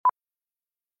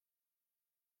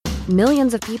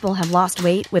Millions of people have lost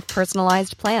weight with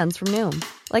personalized plans from Noom.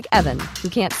 Like Evan, who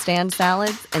can't stand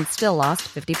salads and still lost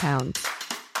 50 pounds.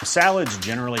 Salads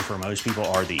generally for most people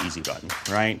are the easy button,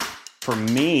 right? For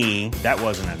me, that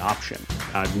wasn't an option.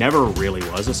 I never really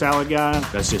was a salad guy.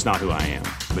 That's just not who I am.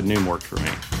 But Noom worked for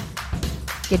me.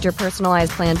 Get your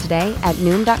personalized plan today at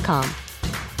Noom.com.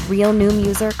 Real Noom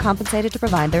user compensated to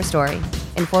provide their story.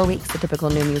 In 4 weeks, the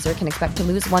typical Noom user can expect to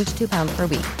lose 1 to 2 pounds per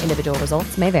week. Individual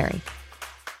results may vary.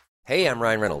 Hey, I'm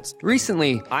Ryan Reynolds.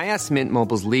 Recently, I asked Mint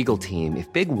Mobile's legal team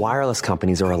if big wireless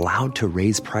companies are allowed to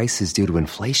raise prices due to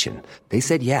inflation. They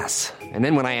said yes. And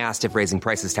then when I asked if raising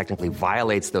prices technically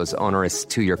violates those onerous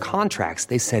 2-year contracts,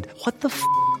 they said, "What the f***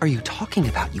 are you talking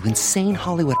about, you insane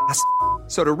Hollywood ass?"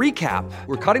 So to recap,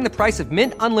 we're cutting the price of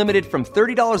Mint Unlimited from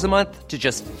 $30 a month to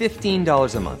just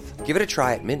 $15 a month. Give it a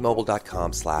try at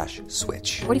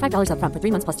mintmobile.com/switch. $45 up front for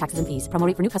 3 months plus taxes and fees. Promo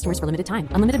rate for new customers for limited time.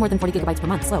 Unlimited more than 40 gigabytes per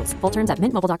month. Slows full terms at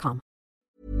mintmobile.com.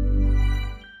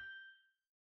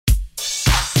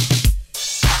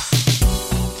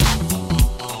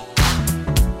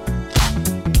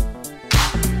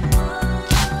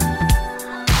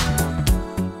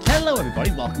 Hello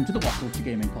everybody, welcome to the What Culture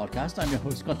Gaming Podcast. I'm your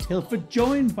host Scott Tilford,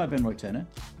 joined by Ben Roy Turner.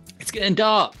 It's getting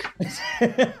dark.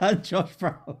 And Josh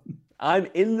Brown. I'm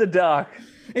in the dark.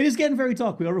 It is getting very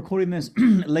dark. We are recording this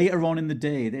later on in the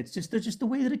day. It's just the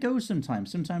way that it goes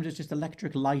sometimes. Sometimes it's just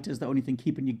electric light is the only thing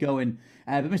keeping you going.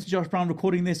 But Mr. Josh Brown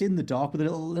recording this in the dark with a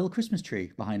little Christmas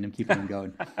tree behind him keeping him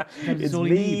going. It's all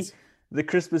he needs. The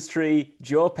Christmas tree,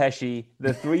 Joe Pesci,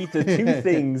 the two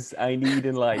things I need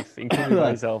in life, including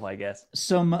myself, I guess.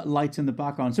 Some light in the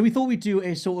background. So we thought we'd do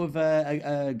a sort of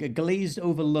a glazed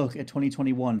over look at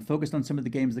 2021, focused on some of the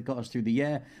games that got us through the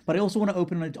year. But I also want to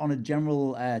open it on a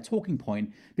general talking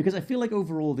point, because I feel like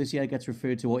overall this year gets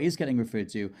referred to, or is getting referred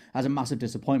to, as a massive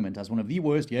disappointment, as one of the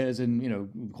worst years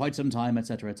in quite some time,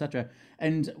 etc., etc.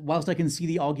 And whilst I can see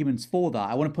the arguments for that,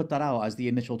 I want to put that out as the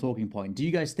initial talking point. Do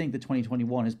you guys think that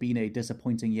 2021 has been a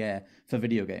disappointing year for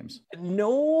video games?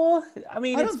 No, I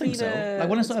mean, I don't think so. Like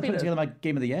when I started putting together my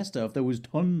Game of the Year stuff, there was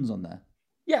tons on there.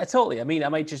 Yeah, totally. I mean, I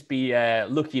might just be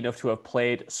lucky enough to have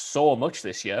played so much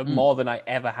this year, more than I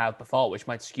ever have before, which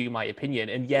might skew my opinion.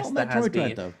 And yes, Not there has Metroid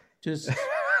been. Dread, though. Just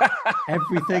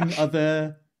everything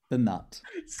other than that.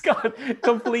 Scott,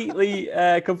 complete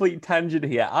tangent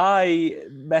here. I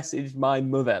messaged my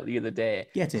mother the other day,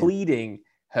 pleading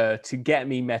her to get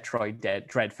me Metroid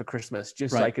Dread for Christmas,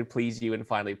 just so I could please you and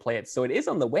finally play it. So it is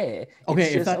on the way.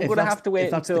 Okay, I'm going to have to wait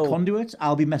if that's until the conduit,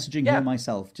 I'll be messaging her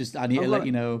myself. Just I need to let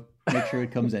you know, make sure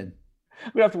it comes in.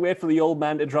 We have to wait for the old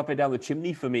man to drop it down the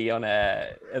chimney for me on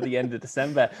at the end of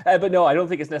December. But no, I don't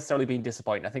think it's necessarily been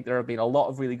disappointing. I think there have been a lot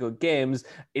of really good games.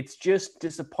 It's just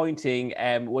disappointing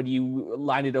when you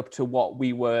line it up to what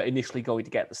we were initially going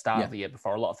to get at the start of the year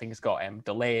before a lot of things got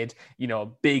delayed.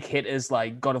 Big hitters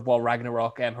like God of War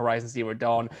Ragnarok, Horizon Zero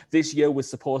Dawn. This year was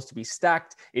supposed to be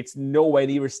stacked. It's nowhere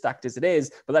near as stacked as it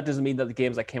is, but that doesn't mean that the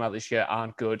games that came out this year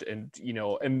aren't good and,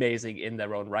 amazing in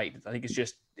their own right. I think it's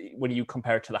just when you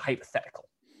compare it to the hypothetical.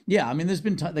 Yeah, I mean, there's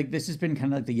been this has been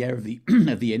kind of like the year of the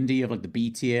of the indie, of like the B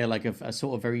tier, like a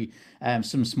sort of very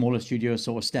some smaller studios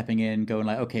sort of stepping in, going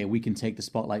like, okay, we can take the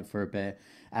spotlight for a bit.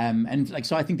 And like,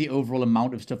 so I think the overall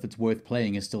amount of stuff that's worth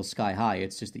playing is still sky high.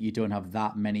 It's just that you don't have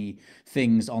that many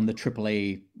things on the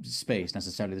AAA space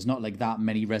necessarily. There's not like that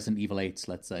many Resident Evil 8s,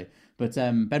 let's say. But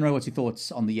Ben Roy, what's your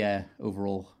thoughts on the year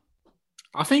overall?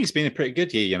 I think it's been a pretty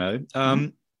good year,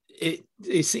 I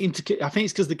think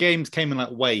it's because the games came in like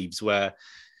waves where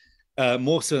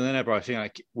more so than ever, I think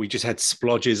like we just had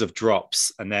splodges of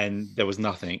drops and then there was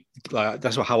nothing. Like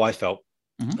that's how I felt.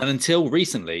 And until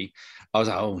recently, I was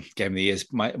like, oh, Game of the Year,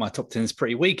 my top 10 is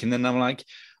pretty weak. And then I'm like,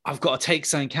 I've got to take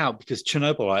something out because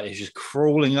Chernobyl is just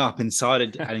crawling up inside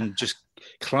it and just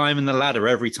climbing the ladder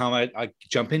every time I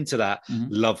jump into that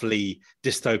lovely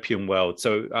dystopian world.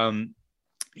 So,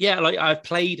 like I've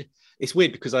played. It's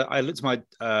weird because I looked at my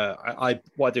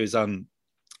what I do is on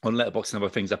Letterboxd and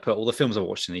other things. I put all the films I've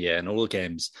watched in the year and all the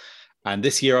games. And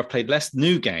this year I've played less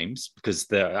new games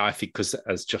because I think because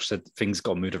as Josh said, things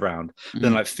got moved around.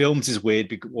 Then like films is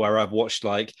weird where I've watched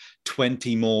like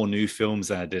 20 more new films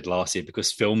than I did last year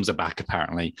because films are back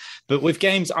apparently. But with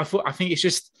games, I think it's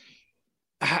just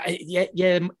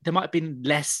there might have been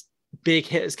less big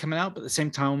hitters coming out, but at the same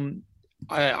time.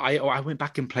 I went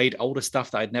back and played older stuff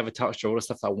that I'd never touched or older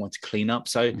stuff that I wanted to clean up.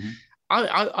 So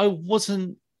I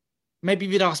wasn't, maybe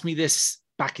if you'd asked me this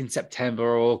back in September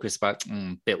or August about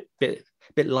bit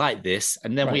like this.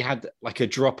 And then we had like a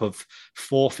drop of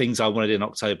 4 things I wanted in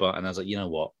October. And I was like, you know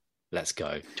what? Let's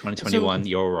go. 2021,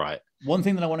 you're all right. One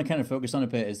thing that I want to kind of focus on a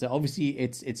bit is that obviously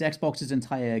it's Xbox's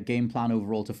entire game plan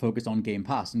overall to focus on Game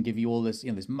Pass and give you all this,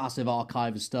 this massive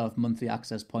archive of stuff, monthly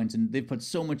access points, and they've put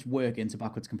so much work into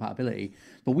backwards compatibility.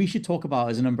 But we should talk about,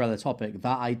 as an umbrella topic,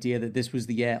 that idea that this was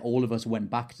the year all of us went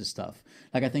back to stuff.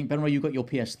 Like, I think, Benroy, you got your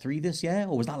PS3 this year,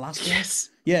 or was that last year? Yes.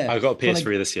 Yeah. I got a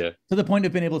PS3 this year. To the point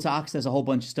of being able to access a whole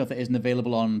bunch of stuff that isn't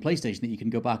available on PlayStation that you can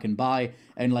go back and buy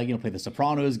and, play the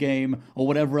Sopranos game or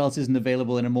whatever else isn't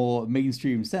available in a more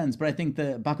mainstream sense. But I think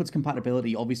the backwards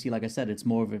compatibility, obviously, like I said, it's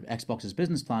more of Xbox's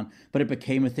business plan, but it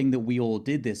became a thing that we all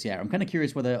did this year. I'm kind of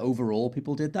curious whether overall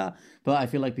people did that, but I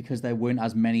feel like because there weren't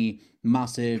as many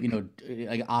massive,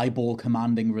 like eyeball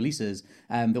commanding releases,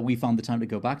 that we found the time to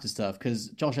go back to stuff. Because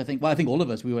Josh, I think all of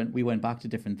us, we went back to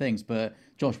different things. But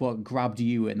Josh, what grabbed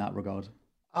you in that regard?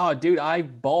 Oh, dude, I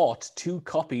bought 2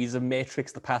 copies of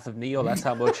Matrix: The Path of Neo. That's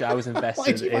how much I was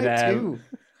invested in.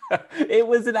 It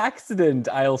was an accident,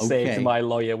 I'll say to my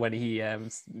lawyer when he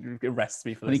arrests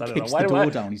me for this. When he I don't kicks know. the door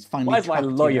down, he's finally why is my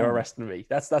trapped lawyer you. arresting me?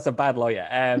 That's a bad lawyer.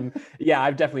 Yeah,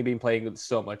 I've definitely been playing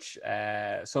so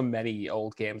many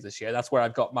old games this year. That's where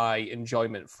I've got my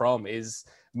enjoyment from, is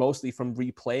mostly from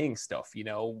replaying stuff. We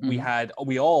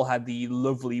all had the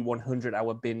lovely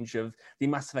 100-hour binge of the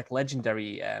Mass Effect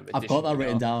Legendary edition. I've got that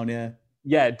written down, yeah.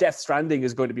 Yeah, Death Stranding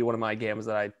is going to be one of my games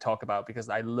that I talk about because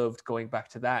I loved going back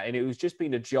to that. And it was just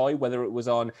been a joy, whether it was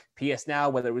on PS Now,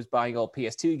 whether it was buying all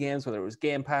PS2 games, whether it was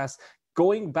Game Pass,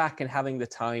 going back and having the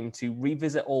time to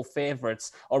revisit old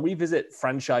favorites or revisit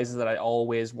franchises that I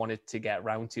always wanted to get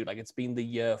around to. Like, it's been the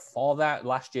year for that.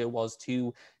 Last year was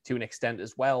to an extent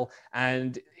as well.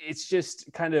 And it's just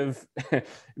kind of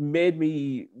made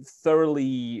me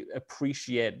thoroughly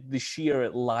appreciate the sheer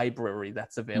library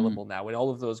that's available now and all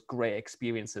of those great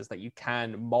experiences that you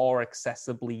can more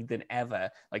accessibly than ever,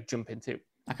 jump into.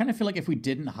 I kind of feel like if we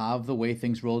didn't have the way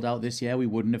things rolled out this year, we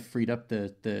wouldn't have freed up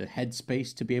the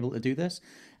headspace to be able to do this.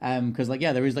 Because,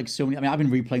 there is, so many... I mean, I've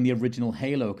been replaying the original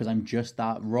Halo because I'm just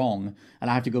that wrong, and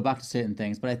I have to go back to certain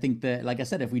things. But I think that, like I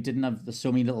said, if we didn't have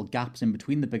so many little gaps in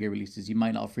between the bigger releases, you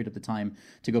might not have freed up the time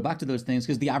to go back to those things,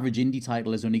 because the average indie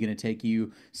title is only going to take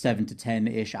you 7 to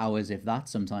 10-ish hours, if that,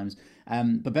 sometimes.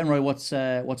 But, Benroy,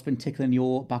 what's been tickling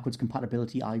your backwards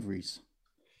compatibility ivories?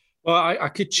 Well, I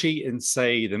could cheat and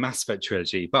say the Mass Effect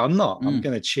trilogy, but I'm not. I'm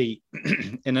going to cheat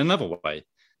in another way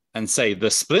and say the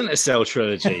Splinter Cell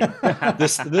trilogy. the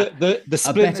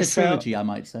Splinter Cell trilogy, I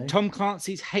might say. Tom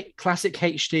Clancy's classic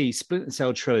HD Splinter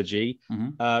Cell trilogy,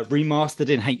 remastered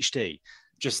in HD.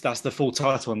 Just that's the full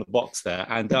title on the box there.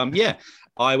 And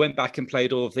I went back and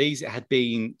played all of these. It had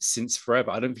been since forever.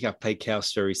 I don't think I've played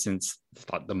Chaos Theory since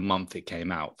the month it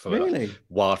came out for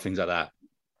wild things like that.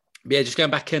 But yeah, just going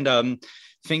back and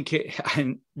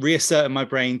and reasserting my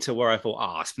brain to where I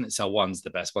thought, Splinter Cell 1's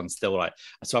the best one still.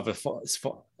 So I have a fond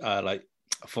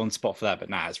spot for that, but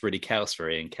it's really Chaos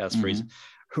Theory, and Chaos Theory's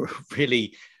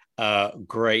really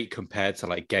great compared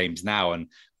to games now. And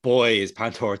boy, is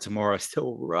Pandora Tomorrow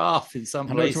still rough in some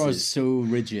places. Pandora Tomorrow is so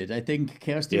rigid. I think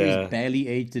Chaos Theory is barely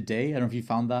aged a day. I don't know if you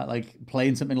found that,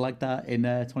 playing something like that in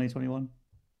 2021.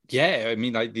 Yeah, I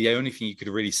mean, the only thing you could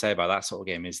really say about that sort of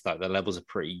game is that the levels are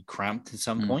pretty cramped in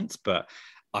some points, but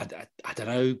I don't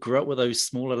know, grew up with those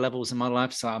smaller levels in my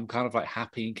life, so I'm kind of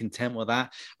happy and content with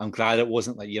that. I'm glad it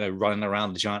wasn't running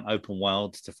around the giant open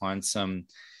world to find some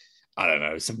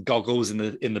goggles in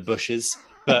the bushes.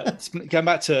 But going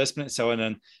back to Splinter Cell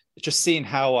and just seeing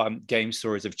how game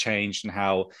stories have changed and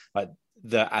how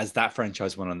as that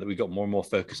franchise went on, that we got more and more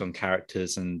focus on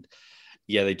characters. And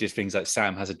they did things like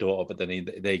Sam has a daughter, but then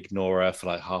they ignore her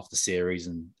for half the series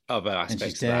and other aspects.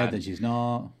 And she's dead, and she's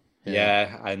not.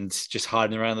 Yeah, and just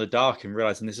hiding around in the dark and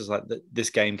realizing this is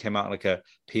this game came out like a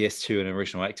PS2 and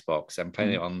original Xbox, and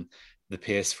playing it on the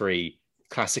PS3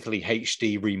 classically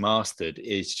HD remastered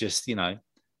is just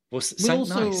was so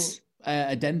nice.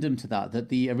 Addendum to that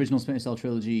the original Splinter Cell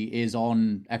trilogy is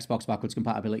on Xbox backwards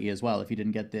compatibility as well, if you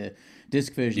didn't get the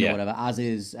disc version or whatever, as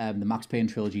is the Max Payne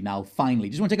trilogy now. Finally,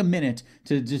 just want to take a minute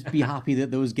to just be happy that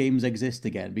those games exist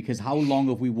again, because how long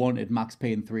have we wanted Max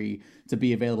Payne 3 to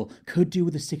be available? Could do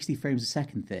with the 60 frames a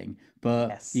second thing,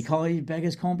 but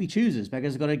beggars can't be choosers.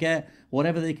 Beggars got to get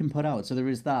whatever they can put out. So there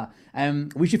is that.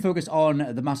 We should focus on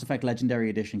the Mass Effect Legendary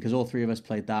Edition, because all three of us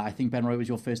played that. I think, Benroy, was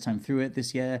your first time through it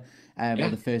this year, or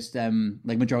the first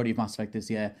like majority of Mass Effect this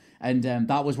year, and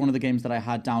that was one of the games that I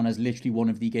had down as literally one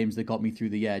of the games that got me through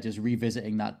the year. Just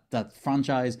revisiting that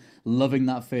franchise, loving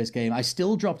that first game. I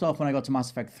still dropped off when I got to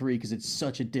Mass Effect 3 because it's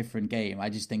such a different game. I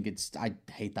just think I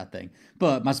hate that thing.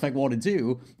 But Mass Effect 1 and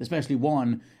 2, especially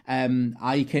 1,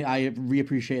 I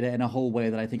reappreciate it in a whole way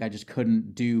that I think I just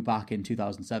couldn't do back in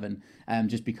 2007,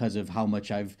 just because of how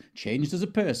much I've changed as a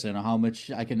person or how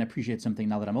much I can appreciate something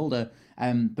now that I'm older.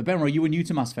 But Benro, you were new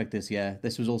to Mass Effect this year.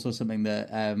 This was also something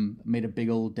that made a big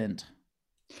old dent.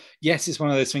 Yes, it's one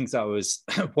of those things that I was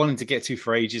wanting to get to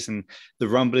for ages, and the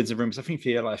rumblings and rumors. I think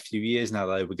for like a few years now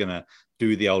that they were going to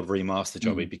do the old remaster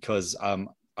jobby because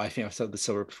I think I've said this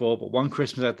before, but one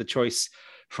Christmas I had the choice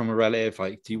from a relative,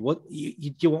 like, do you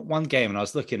want one game? And I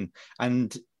was looking,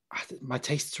 and my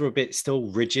tastes were a bit still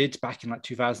rigid back in like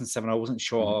 2007. I wasn't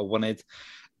sure what I wanted.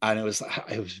 And it was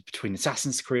between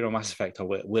Assassin's Creed or Mass Effect I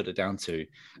whittled it down to.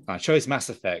 And I chose Mass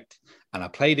Effect, and I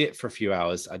played it for a few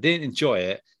hours. I didn't enjoy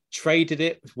it, traded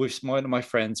it with one of my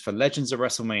friends for Legends of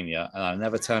WrestleMania, and I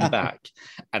never turned back.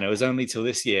 And it was only till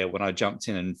this year when I jumped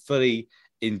in and fully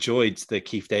enjoyed the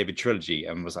Keith David trilogy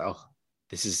and was like, oh,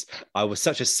 I was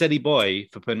such a silly boy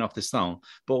for putting off this song,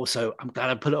 but also I'm glad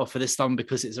I put it off for this song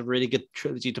because it's a really good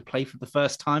trilogy to play for the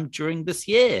first time during this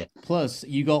year. Plus,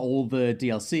 you got all the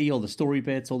DLC, all the story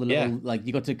bits, all the little, like,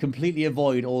 you got to completely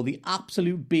avoid all the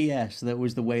absolute BS that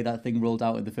was the way that thing rolled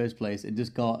out in the first place. It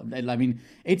just got, I mean,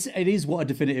 it is what a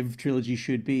definitive trilogy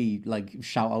should be, like,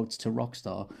 shout outs to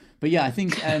Rockstar. But yeah, I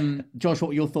think, Josh, what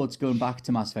were your thoughts going back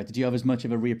to Mass Effect? Did you have as much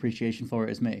of a reappreciation for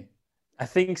it as me? I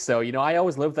think so. You know, I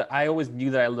always knew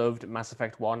that I loved Mass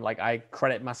Effect 1. Like, I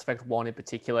credit Mass Effect 1 in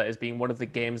particular as being one of the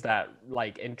games that,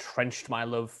 like, entrenched my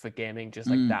love for gaming just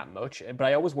like that much. But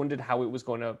I always wondered how it was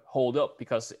going to hold up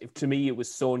because to me, it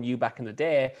was so new back in the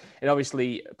day. And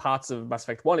obviously, parts of Mass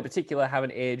Effect 1 in particular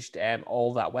haven't aged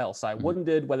all that well. So I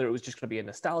wondered whether it was just going to be a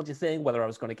nostalgia thing, whether I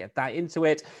was going to get that into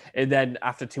it. And then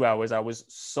after 2 hours, I was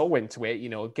so into it, you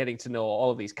know, getting to know all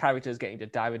of these characters, getting to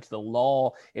dive into the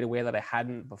lore in a way that I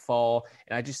hadn't before.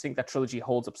 And I just think that trilogy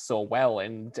holds up so well.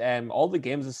 And all the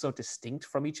games are so distinct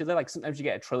from each other. Like, sometimes you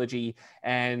get a trilogy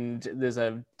and there's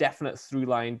a definite through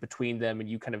line between them and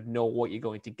you kind of know what you're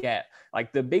going to get.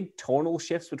 Like, the big tonal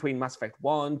shifts between Mass Effect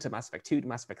 1 to Mass Effect 2 to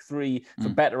Mass Effect 3, for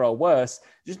better or worse,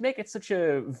 just make it such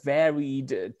a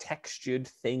varied, textured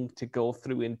thing to go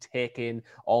through and take in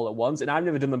all at once. And I've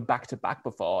never done them back to back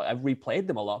before. I've replayed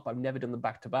them a lot, but I've never done them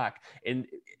back to back. And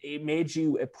it made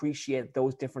you appreciate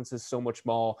those differences so much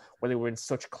more when they were in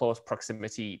such close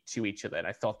proximity to each other. And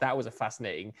I thought that was a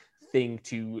fascinating thing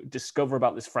to discover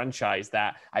about this franchise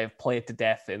that I have played to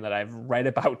death and that I've read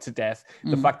about to death.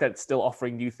 The fact that it's still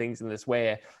offering new things in this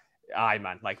way,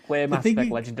 like, play Mass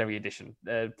Effect Legendary Edition.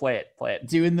 Play it.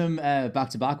 Doing them back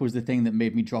to back was the thing that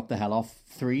made me drop the hell off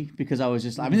 3, because I was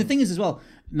just, I mean, the thing is as well,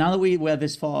 now that we're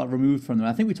this far removed from them,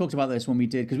 I think we talked about this when we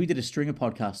did, because we did a string of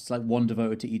podcasts, like one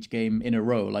devoted to each game in a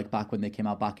row, like back when they came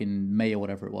out back in May or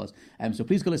whatever it was. So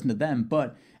please go listen to them.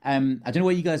 But I don't know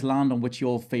where you guys land on what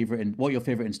your favorite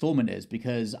installment is,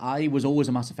 because I was always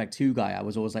a Mass Effect 2 guy. I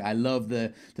was always like, I love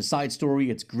the side story.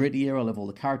 It's grittier. I love all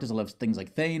the characters. I love things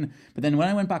like Thane. But then when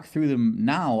I went back through them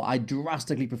now, I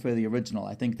drastically prefer the original.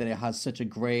 I think that it has such a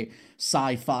great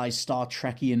sci-fi, Star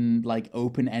Trekian, like,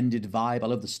 open-ended vibe. I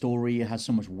love the story. It has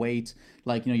so much weight.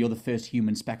 Like, you know, you're the first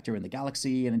human Spectre in the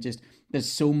galaxy, and it just,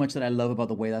 there's so much that I love about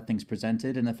the way that thing's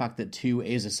presented, and the fact that 2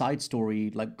 is a side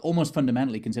story, like, almost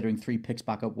fundamentally, considering 3 picks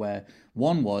back up where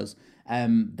 1 was.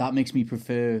 That makes me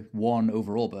prefer 1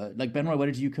 overall. But, like, Benroy, where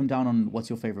did you come down on what's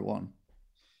your favorite one?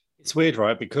 It's weird,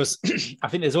 right? Because I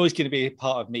think there's always going to be a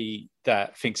part of me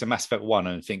that thinks of Mass Effect 1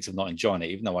 and thinks of not enjoying it,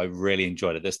 even though I really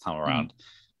enjoyed it this time around.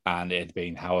 And it had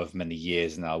been however many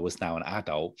years, and I was now an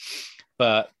adult.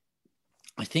 But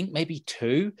I think maybe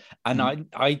 2. And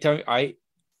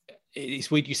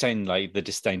it's weird you saying, like, the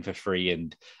disdain for 3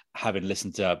 and having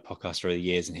listened to podcasts over the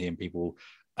years and hearing people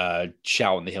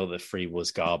shout on the hill that 3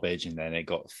 was garbage and then it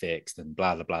got fixed and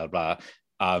blah, blah, blah,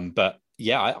 blah. But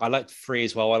yeah, I liked 3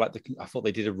 as well. I thought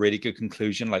they did a really good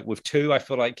conclusion. Like, with 2, I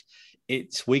feel like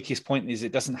its weakest point is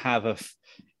it doesn't have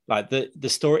the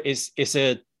story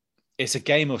it's a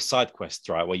game of side quests,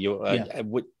 right? Where you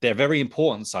they're very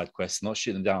important side quests, not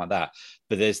shooting them down like that.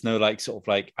 But there's no, like, sort of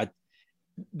like,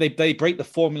 they break the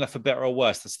formula for better or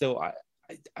worse.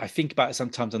 I think about it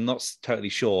sometimes. I'm not totally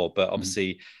sure, but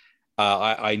obviously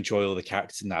I enjoy all the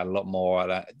characters in that a lot more.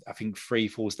 I think 3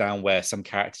 falls down where some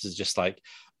characters are just like,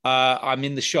 I'm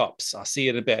in the shops. I'll see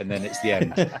you in a bit, and then it's the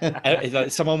end. It's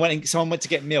like someone went to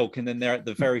get milk, and then they're at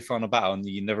the very final battle, and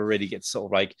you never really get to sort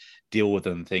of like deal with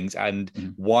them and things. And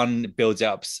one builds it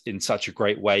up in such a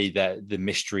great way that the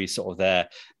mystery is sort of there.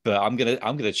 But I'm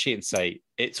gonna cheat and say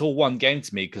it's all one game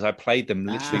to me because I played them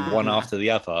literally one after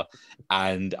the other,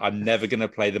 and I'm never gonna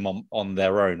play them on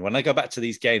their own. When I go back to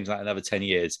these games like another 10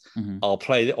 years, I'll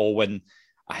play it, or when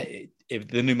if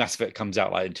the new Mass Effect comes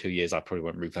out like in 2 years, I probably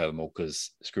won't replay them all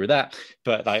because screw that.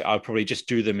 But like, I'll probably just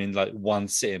do them in like one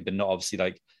sitting, but not obviously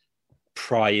like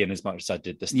pry in as much as I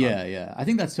did this time. Yeah. I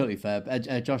think that's totally fair.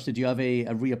 Josh, did you have a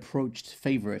reapproached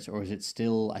favorite, or is it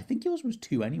still? I think yours was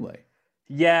 2 anyway.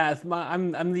 Yeah,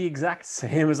 I'm the exact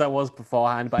same as I was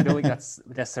beforehand, but I don't think that's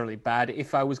necessarily bad.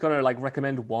 If I was gonna like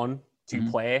recommend one to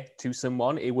play to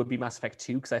someone, it would be Mass Effect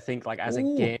 2, because I think like as a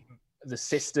game, the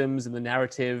systems and the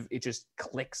narrative, it just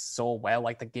clicks so well.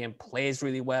 Like the game plays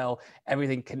really well,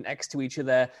 everything connects to each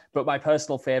other. But my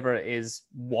personal favorite is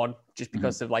 1, just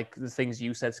because of like the things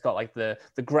you said, Scott, like the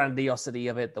grandiosity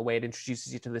of it, the way it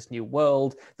introduces you to this new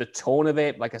world, the tone of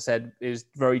it, like I said, is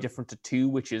very different to 2,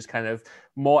 which is kind of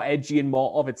more edgy and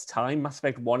more of its time. Mass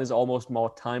Effect 1 is almost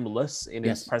more timeless in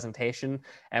its presentation,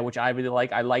 and which I really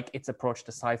like. I like its approach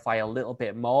to sci-fi a little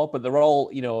bit more, but they're all,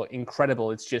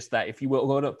 incredible. It's just that if you were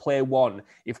going to play 1,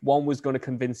 if 1 was going to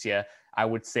convince you, I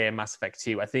would say Mass Effect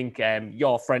 2. I think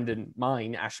your friend and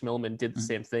mine, Ash Millman, did the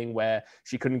same thing where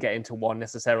she couldn't get into 1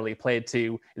 necessarily, played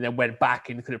 2, and then went back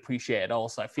and could appreciate it all.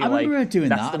 So I feel like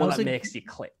that's the one that makes you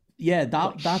click. Yeah,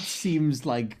 that seems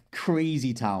like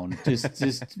crazy town.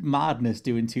 Just madness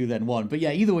doing 2 then 1. But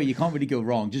yeah, either way, you can't really go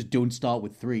wrong. Just don't start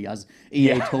with 3, as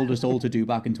EA told us all to do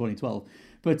back in 2012.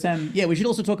 But we should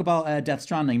also talk about Death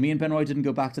Stranding. Me and Ben Roy didn't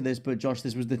go back to this, but Josh,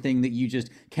 this was the thing that you just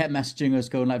kept messaging us,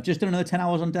 going like, "I've just done another 10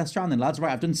 hours on Death Stranding, lads."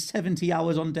 Right, I've done 70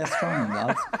 hours on Death Stranding,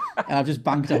 lads, and I've just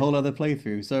banked a whole other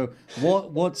playthrough. So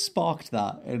what sparked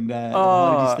that, and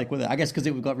why did you stick with it? I guess because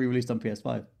it got re-released on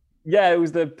PS5. Yeah, it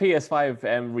was the PS5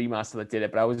 remaster that did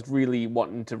it, but I was really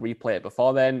wanting to replay it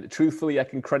before then. Truthfully, I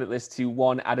can credit this to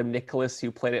one Adam Nicholas,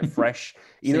 who played it fresh,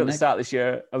 either at the start of this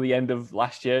year or the end of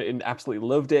last year, and absolutely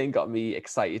loved it and got me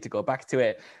excited to go back to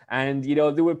it. And,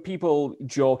 there were people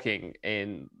joking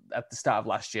at the start of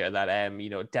last year that,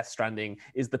 Death Stranding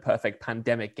is the perfect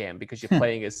pandemic game because you're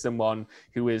playing as someone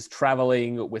who is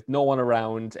traveling with no one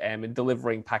around and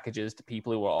delivering packages to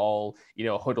people who are all,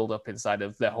 huddled up inside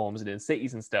of their homes and in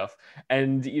cities and stuff.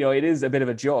 And, it is a bit of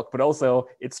a joke, but also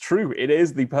it's true. It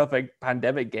is the perfect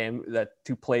pandemic game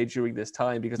to play during this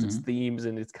time because its themes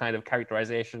and its kind of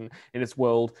characterization in its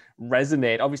world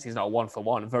resonate. Obviously, it's not one for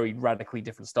one, very radically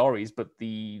different stories, but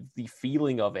the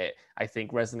feeling of it, I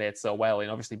think, resonates so well.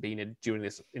 And obviously being in during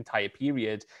this entire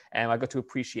period, and I got to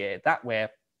appreciate it that way.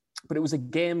 But it was a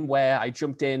game where I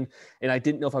jumped in and I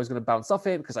didn't know if I was going to bounce off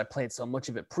it because I played so much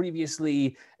of it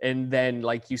previously. And then,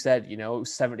 like you said,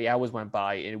 70 hours went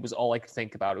by and it was all I could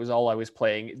think about. It was all I was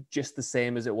playing, just the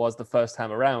same as it was the first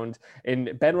time around.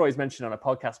 And Ben Roy's mentioned on a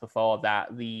podcast before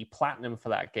that the platinum for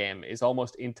that game is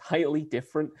almost entirely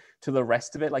different to the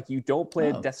rest of it. Like, you don't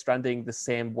play Death Stranding the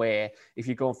same way if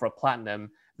you're going for a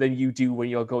platinum than you do when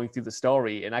you're going through the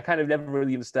story. And I kind of never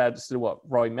really understood what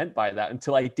Roy meant by that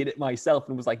until I did it myself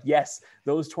and was like, yes,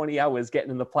 those 20 hours getting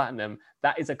in the platinum,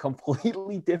 that is a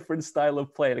completely different style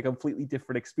of play and a completely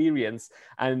different experience.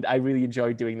 And I really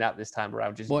enjoyed doing that this time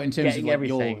around. Just in terms of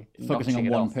everything, you're focusing on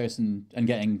one person and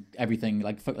getting everything,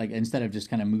 like instead of just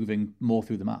kind of moving more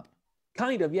through the map.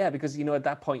 Kind of, yeah, because at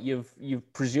that point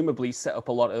you've presumably set up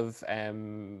a lot of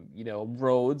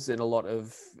roads and a lot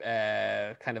of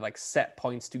kind of like set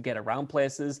points to get around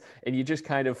places, and you're just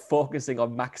kind of focusing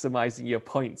on maximizing your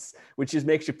points, which just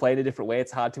makes you play in a different way.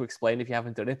 It's hard to explain if you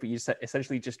haven't done it, but you're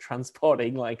essentially just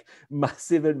transporting like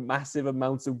massive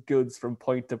amounts of goods from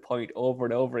point to point over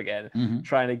and over again,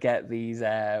 trying to get these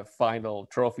final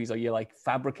trophies, or you're like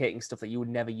fabricating stuff that you would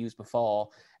never use before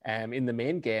in the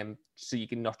main game, so you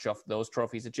can notch off those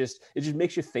trophies. It just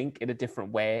makes you think in a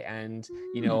different way. And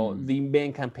the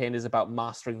main campaign is about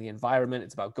mastering the environment.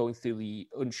 It's about going through the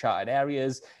uncharted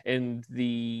areas, and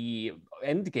the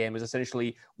end game is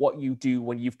essentially what you do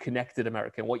when you've connected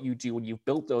America, and what you do when you've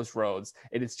built those roads.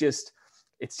 And it's just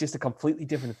a completely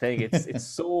different thing. It's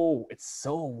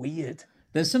so weird.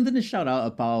 There's something to shout out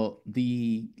about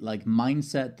the like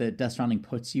mindset that Death Stranding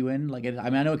puts you in. Like, I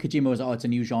know Kojima was, it's a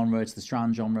new genre, it's the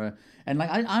Strand genre, and like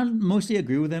I mostly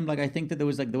agree with him. Like, I think that there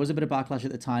was a bit of backlash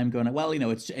at the time, going like, well,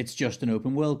 it's just an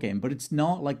open world game, but it's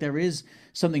not. Like, there is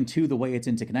something to the way it's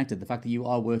interconnected. The fact that you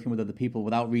are working with other people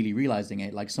without really realizing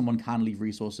it. Like, someone can leave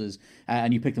resources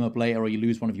and you pick them up later, or you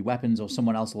lose one of your weapons, or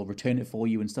someone else will return it for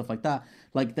you and stuff like that.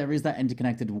 Like, there is that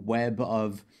interconnected web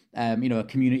of a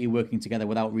community working together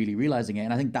without really realizing it.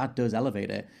 And I think that does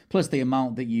elevate it. Plus the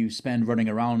amount that you spend running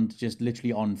around just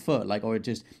literally on foot, or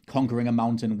just conquering a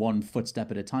mountain one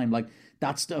footstep at a time,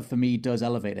 that stuff for me does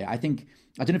elevate it. I don't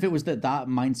know if it was that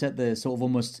mindset, the sort of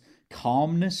almost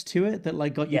calmness to it that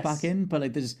got you back in,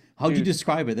 but there's, how do you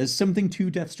describe it? There's something to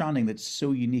Death Stranding that's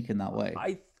so unique in that way.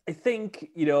 I think,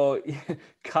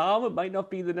 calm might not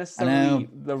be necessarily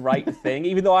the right thing,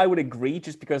 even though I would agree,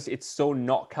 just because it's so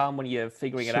not calm when you're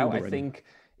figuring it out. I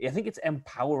think it's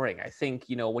empowering. I think,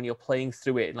 when you're playing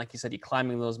through it, and like you said, you're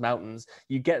climbing those mountains,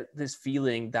 you get this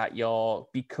feeling that you're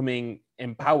becoming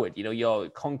empowered. You're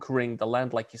conquering the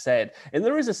land, like you said. And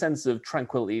there is a sense of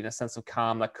tranquility and a sense of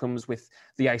calm that comes with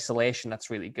the isolation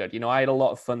that's really good. I had a lot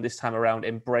of fun this time around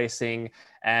embracing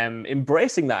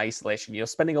that isolation,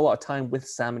 spending a lot of time with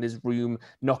Sam in his room,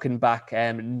 knocking back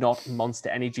not Monster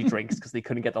energy drinks because they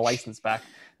couldn't get the license back.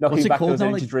 What's it back called those now?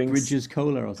 energy drinks. Bridges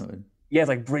Cola or something? Yeah, it's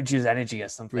like Bridges Energy or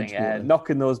something.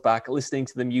 Knocking those back, listening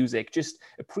to the music, just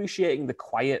appreciating the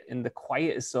quiet. And the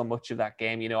quiet is so much of that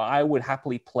game. I would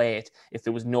happily play it if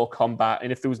there was no combat and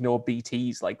if there was no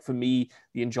BTs. For me,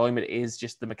 the enjoyment is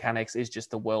just the mechanics, is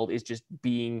just the world, is just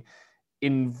being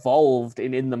involved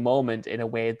in the moment in a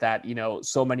way that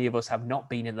so many of us have not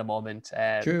been in the moment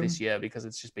this year, because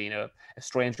it's just been a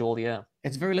strange old year.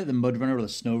 It's very like the Mud Runner or the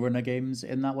Snow Runner games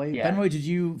in that way. Benroy, did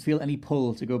you feel any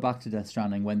pull to go back to Death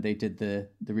Stranding when they did the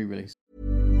re-release?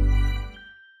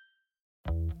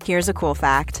 Here's a cool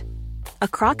fact: a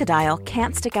crocodile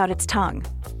can't stick out its tongue.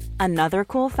 Another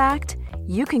cool fact: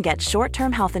 you can get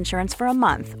short-term health insurance for a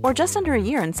month or just under a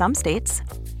year in some states.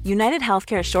 United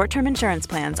Healthcare short-term insurance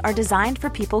plans are designed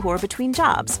for people who are between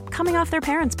jobs, coming off their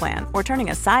parents' plan, or turning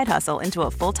a side hustle into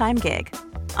a full-time gig.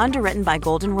 Underwritten by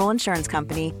Golden Rule Insurance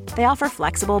Company, they offer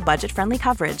flexible, budget-friendly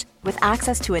coverage with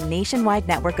access to a nationwide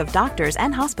network of doctors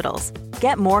and hospitals.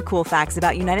 Get more cool facts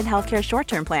about United Healthcare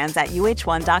short-term plans at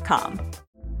uh1.com.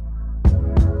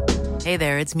 Hey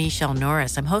there, it's Michelle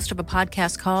Norris. I'm host of a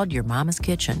podcast called Your Mama's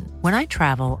Kitchen. When I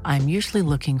travel, I'm usually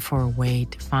looking for a way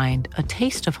to find a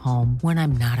taste of home when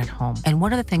I'm not at home. And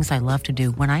one of the things I love to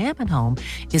do when I am at home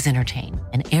is entertain.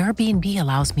 And Airbnb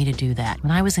allows me to do that.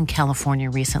 When I was in California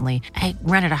recently, I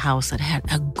rented a house that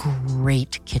had a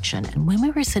great kitchen. And when we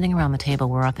were sitting around the table,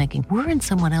 we were all thinking, we're in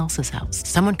someone else's house.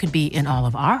 Someone could be in all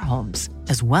of our homes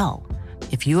as well.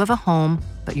 If you have a home,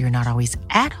 but you're not always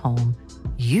at home,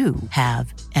 you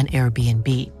have an Airbnb.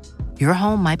 Your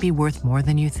home might be worth more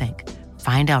than you think.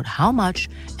 Find out how much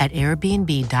at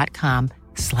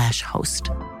airbnb.com/host.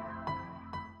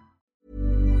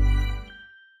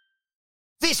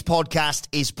 This podcast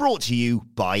is brought to you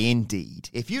by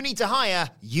Indeed. If you need to hire,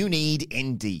 you need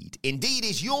Indeed. Indeed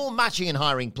is your matching and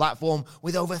hiring platform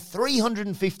with over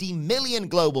 350 million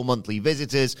global monthly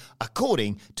visitors,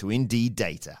 according to Indeed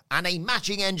data, and a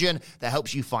matching engine that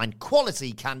helps you find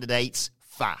quality candidates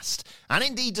fast. And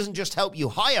Indeed doesn't just help you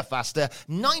hire faster.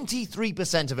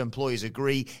 93% of employers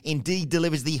agree Indeed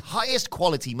delivers the highest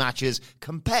quality matches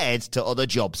compared to other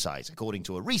job sites, according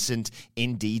to a recent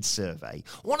Indeed survey.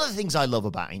 One of the things I love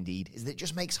about Indeed is that it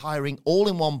just makes hiring all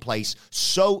in one place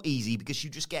so easy, because you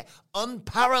just get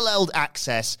unparalleled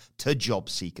access to job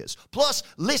seekers. Plus,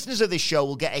 listeners of this show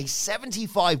will get a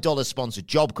 $75 sponsored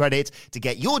job credit to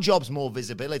get your jobs more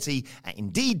visibility at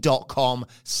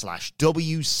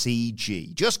Indeed.com/WCG.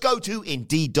 Just go to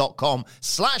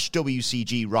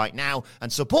Indeed.com/WCG right now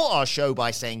and support our show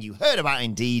by saying you heard about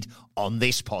Indeed on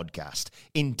this podcast.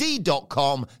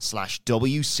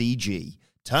 Indeed.com/WCG.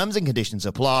 Terms and conditions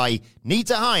apply. Need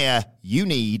to hire? You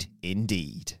need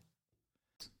Indeed.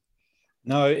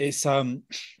 No, it's a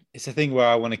thing where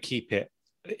I want to keep it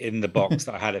in the box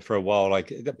that I had it for a while.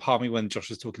 Like, that part of me, when Josh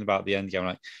was talking about the end game,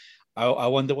 like, I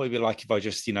wonder what it'd be like if I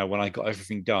just, when I got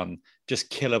everything done, just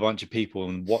kill a bunch of people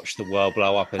and watch the world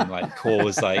blow up and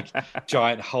cause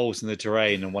giant holes in the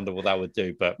terrain, and wonder what that would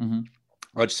do. But I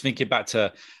was just thinking back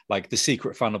to the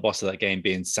secret final boss of that game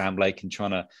being Sam Lake, and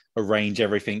trying to arrange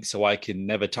everything so I can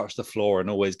never touch the floor and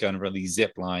always going around these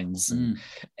zip lines and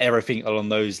everything along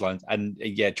those lines. And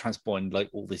transporting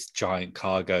all this giant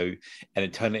cargo and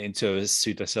it turned it into a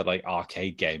pseudo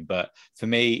arcade game. But for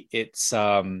me, it's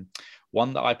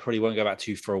one that I probably won't go back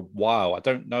to for a while. I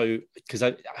don't know, because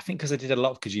I think because I did a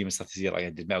lot of Kojima stuff this year, I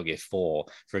did Metal Gear 4,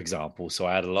 for example. So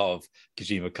I had a lot of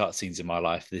Kojima cutscenes in my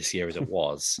life this year as it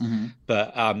was.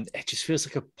 But it just feels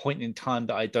like a point in time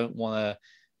that I don't want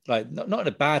to, not in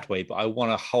a bad way, but I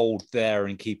want to hold there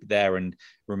and keep it there and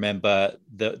remember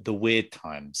the weird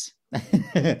times. I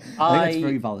think that's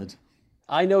very valid.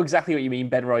 I know exactly what you mean,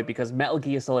 Ben Roy, because Metal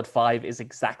Gear Solid 5 is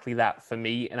exactly that for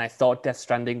me, and I thought Death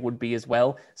Stranding would be as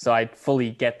well, so I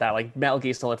fully get that. Like, Metal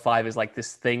Gear Solid 5 is like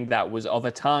this thing that was of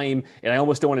a time, and I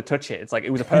almost don't want to touch it. It's like,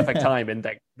 it was a perfect time, and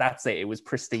that's it. It was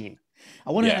pristine.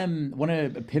 I want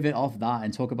to pivot off that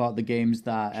and talk about the games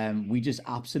that we just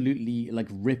absolutely like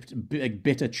ripped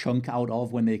bit a chunk out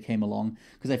of when they came along,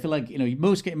 because I feel like, you know,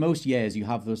 most years you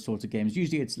have those sorts of games.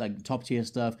 Usually it's like top tier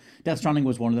stuff. Death Stranding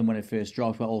was one of them when it first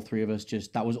dropped, where all three of us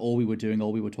just, that was all we were doing,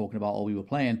 all we were talking about, all we were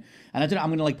playing. And I'm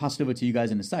gonna like pass it over to you guys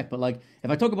in a sec, but like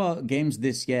if I talk about games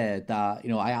this year that,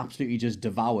 you know, I absolutely just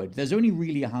devoured, there's only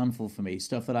really a handful for me.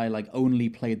 Stuff that I like only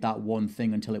played that one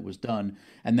thing until it was done,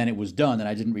 and then it was done and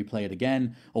I didn't replay it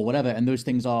again or whatever. And those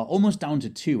things are almost down to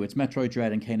two. It's Metroid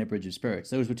Dread and Kena Bridge of Spirits.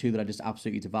 Those were two that I just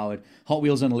absolutely devoured. Hot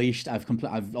Wheels Unleashed, I've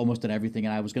almost done everything,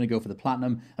 and I was going to go for the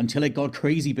platinum until it got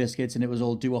Crazy Biscuits and it was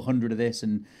all do 100 of this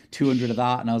and 200 of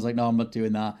that, and I was like, no, I'm not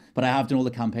doing that. But I have done all the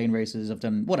campaign races. I've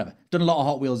done whatever. Done a lot of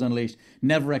Hot Wheels Unleashed.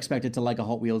 Never expected to like a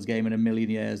Hot Wheels game in a million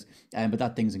years, but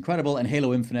that thing's incredible. And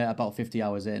Halo Infinite, about 50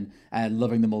 hours in,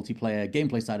 loving the multiplayer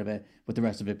gameplay side of it, with the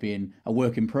rest of it being a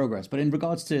work in progress. But in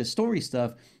regards to story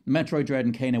stuff, Metroid Dread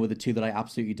and Kena were the two that I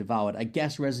absolutely devoured. I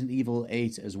guess Resident Evil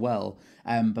 8 as well.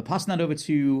 But passing that over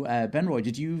to Ben Roy,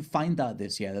 did you find that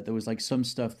this year, that there was like some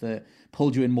stuff that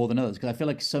pulled you in more than others? Because I feel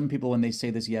like some people, when they say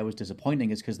this year was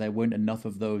disappointing, is because there weren't enough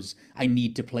of those I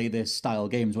need to play this style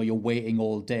games where you're waiting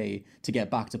all day to get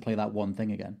back to play that one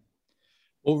thing again.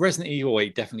 Well, Resident Evil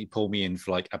 8 definitely pulled me in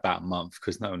for like about a month,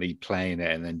 because not only playing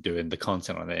it and then doing the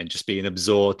content on it and just being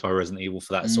absorbed by Resident Evil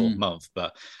for that sort of month.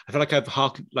 But I feel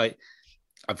like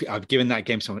I've given that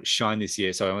game so much shine this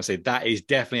year. So I want to say that is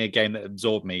definitely a game that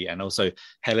absorbed me. And also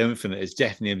Halo Infinite has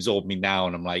definitely absorbed me now.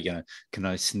 And I'm like, you know, can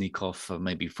I sneak off for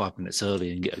maybe 5 minutes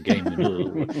early and get a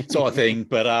game sort of thing.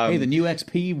 But hey, the new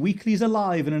XP weekly's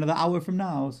alive in another hour from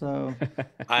now. So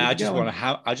I just want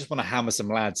to hammer some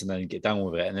lads and then get done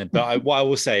with it. And then, but what I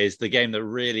will say is the game that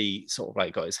really sort of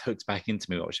like got its hooked back into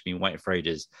me, which I've been waiting for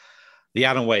ages, the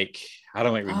Alan Wake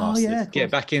remastered. Oh, yeah, get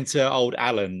back into old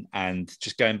Alan and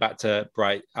just going back to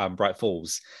Bright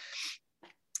Falls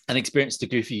and experience the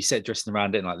goofy you said dressing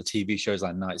around it in like the TV shows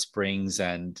like Night Springs,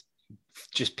 and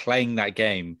just playing that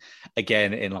game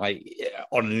again in like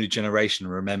on a new generation,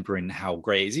 remembering how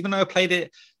great it is. Even though I played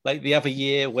it like the other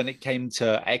year when it came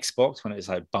to Xbox, when it was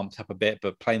like bumped up a bit,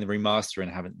 but playing the remaster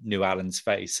and having new Alan's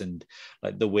face and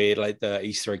like the weird, like the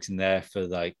Easter eggs in there for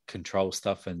like control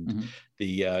stuff and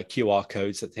the QR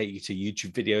codes that take you to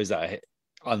YouTube videos that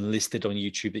are unlisted on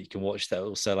YouTube that you can watch, that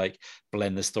also like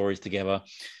blend the stories together.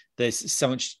 There's so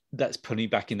much that's putting me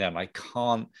back in there.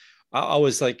 And I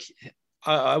was like,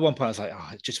 at one point I was like,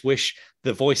 I just wish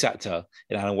the voice actor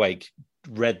in Alan Wake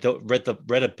read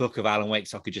a book of Alan Wake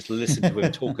so I could just listen to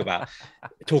him talk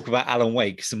about Alan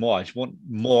Wake some more. I just want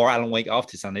more Alan Wake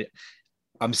after this. And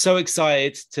I'm so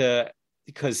excited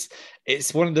because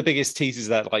it's one of the biggest teasers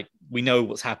that like we know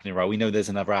what's happening, right? We know there's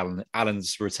another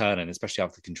Alan's returning, especially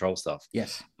after the control stuff.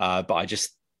 Yes. But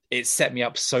it set me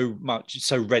up so much,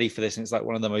 so ready for this. And it's like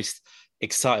one of the most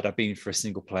excited I've been for a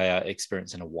single player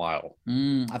experience in a while.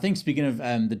 I think speaking of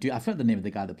I forgot the name of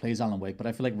the guy that plays Alan Wake, but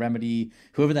I feel like Remedy,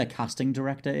 whoever their casting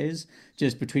director is,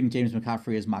 just between James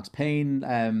McCaffrey as Max Payne,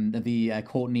 the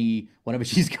Courtney, whatever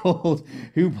she's called,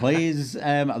 who plays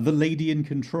the lady in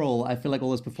Control, I feel like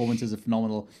all those performances are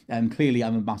phenomenal. Clearly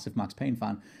I'm a massive Max Payne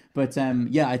fan. But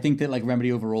I think that like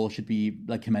Remedy overall should be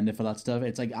like commended for that stuff.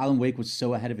 It's like Alan Wake was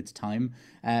so ahead of its time,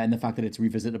 and the fact that it's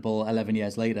revisitable 11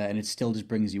 years later and it still just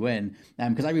brings you in.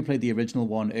 Because I replayed the original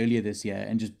one earlier this year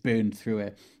and just burned through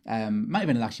it. Might have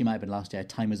been last year.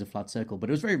 Time is a flat circle, but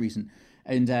it was very recent.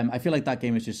 And I feel like that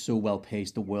game is just so well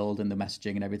paced. The world and the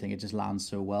messaging and everything, it just lands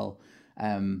so well.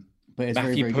 But it's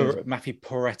very good. Matthew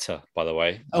Porretta, by the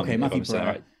way. Okay, Matthew Porretta.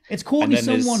 Right. It's Courtney,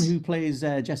 someone who plays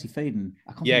Jesse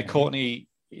Faden. Courtney.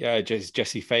 Yeah,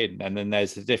 Jesse Faden, and then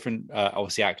there's a different,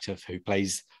 obviously, actor who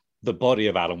plays the body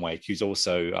of Alan Wake, who's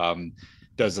also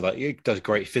does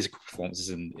great physical performances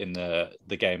in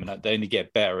the game, and they only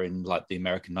get better in like the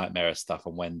American Nightmare stuff,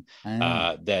 and when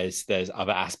there's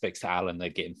other aspects to Alan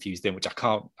that get infused in, which I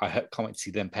can't wait to see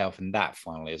them pay off in that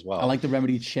finally as well. I like the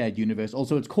Remedy shared universe.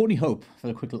 Also, it's Courtney Hope for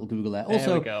a quick little Google there.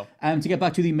 Also, there we go. To get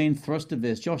back to the main thrust of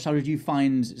this, Josh, how did you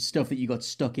find stuff that you got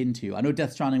stuck into? I know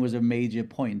Death Stranding was a major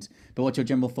point, but what's your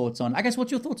general thoughts on? I guess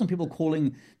what's your thoughts on people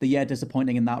calling the year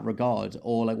disappointing in that regard,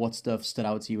 or like what stuff stood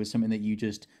out to you as something that you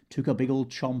just took a big old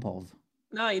chomp of?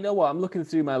 No, you know what? I'm looking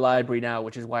through my library now,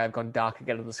 which is why I've gone dark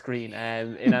again on the screen.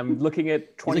 And I'm looking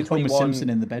at 2021. Like Homer Simpson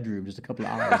in the bedroom, just a couple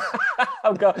of hours.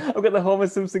 I've got the Homer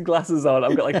Simpson glasses on.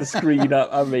 I've got like the screen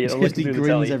up on me. And I'm looking he through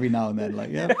grins the every now and then, like,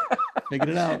 yeah. Figured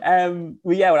it out.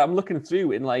 Well, yeah, when I'm looking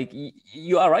through and like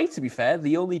you are right. To be fair,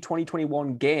 the only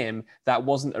 2021 game that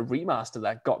wasn't a remaster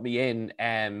that got me in,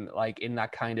 like in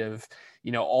that kind of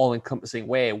all-encompassing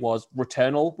way was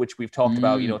Returnal, which we've talked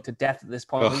about to death at this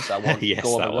point. So I won't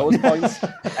go over those points.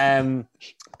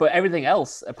 But everything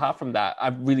else apart from that,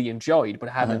 I've really enjoyed, but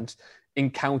haven't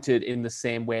encountered in the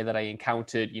same way that I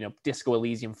encountered, Disco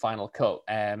Elysium Final Cut,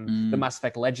 the Mass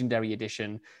Effect Legendary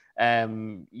Edition.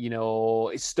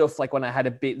 It's stuff like when I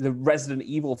had the Resident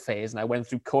Evil phase and I went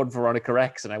through Code Veronica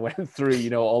X and I went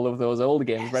through, all of those old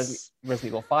games, Resident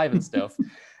Evil 5 and stuff.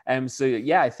 So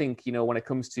yeah, I think, when it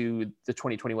comes to the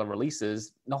 2021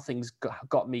 releases, nothing's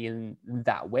got me in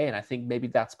that way. And I think maybe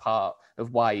that's part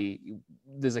of why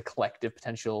there's a collective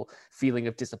potential feeling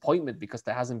of disappointment, because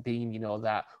there hasn't been,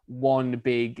 that one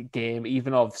big game,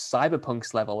 even of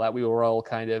Cyberpunk's level, that we were all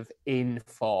kind of in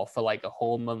for like a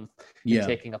whole month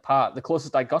taking apart. The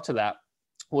closest I got to that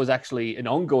was actually an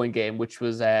ongoing game, which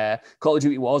was Call of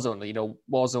Duty Warzone.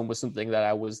 Warzone was something that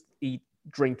I was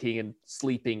drinking and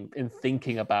sleeping and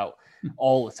thinking about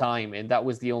all the time, and that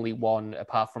was the only one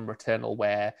apart from Returnal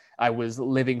where I was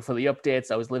living for the updates,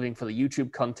 I was living for the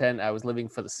YouTube content, I was living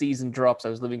for the season drops, I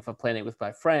was living for playing it with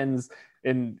my friends.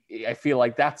 And I feel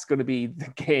like that's going to be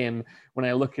the game when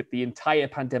I look at the entire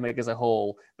pandemic as a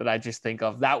whole that I just think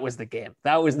of. That was the game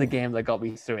that got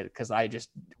me through it, because I just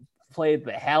played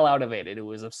the hell out of it, and it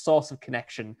was a source of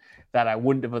connection that I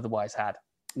wouldn't have otherwise had.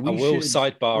 I will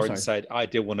sidebar and say I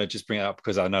did want to just bring it up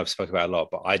because I know I've spoken about it a lot,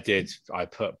 but I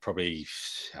put probably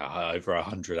over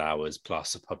 100 hours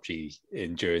plus of PUBG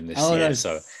in during this year.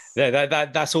 So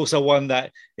that's also one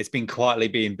that it's been quietly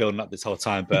being building up this whole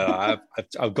time. But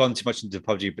I've gone too much into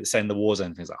PUBG, but saying the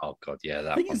Warzone things like, oh god, yeah,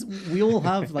 that. The thing is, we all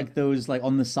have like those like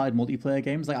on the side multiplayer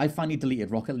games. Like I finally deleted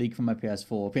Rocket League from my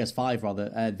PS5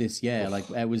 rather this year. Like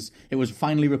it was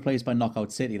finally replaced by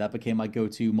Knockout City. That became my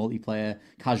go-to multiplayer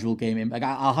casual game. Like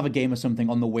I'll have a game or something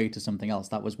on the way to something else.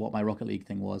 That was what my Rocket League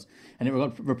thing was, and it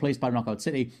got replaced by Knockout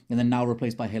City, and then now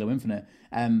replaced by Halo Infinite.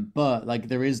 But like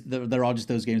there are just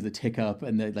those games that tick up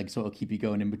and they like sort of keep you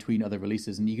going in between other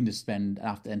releases, and you can just spend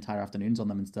entire afternoons on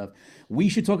them and stuff. We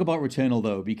should talk about Returnal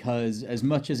though, because as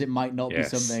much as it might not be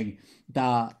something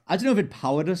that I don't know if it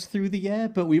powered us through the year,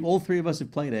 but all three of us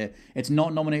have played it. It's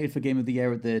not nominated for Game of the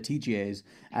Year at the TGAs.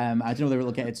 I don't know whether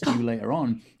it'll get its due later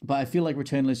on, but I feel like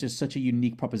Returnal is just such a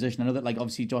unique proposition. I know that like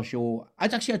obviously Josh,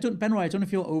 Ben Wright, I don't know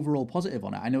if you're overall positive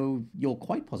on it. I know you're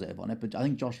quite positive on it, but I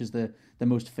think Josh is the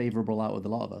most favourable out of the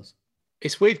lot of us.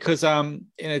 It's weird because in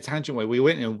a tangent way, we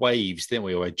went in waves, didn't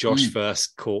we? Where Josh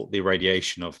first caught the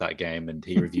irradiation of that game and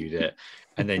he reviewed it.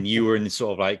 And then you were in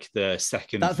sort of like the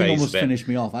second phase. That thing almost finished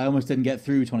me off. I almost didn't get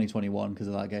through 2021 because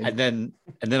of that game.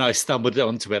 And then I stumbled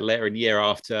onto it later in the year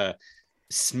after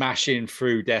smashing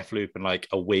through Deathloop in like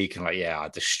a week and I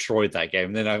destroyed that game.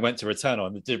 And then I went to Returnal,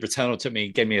 and the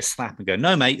Returnal gave me a slap and go,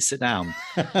 no, mate, sit down.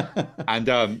 And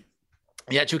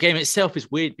the actual game itself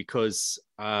is weird because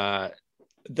I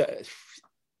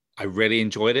really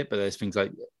enjoyed it, but there's things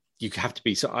like you have to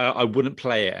be. So I wouldn't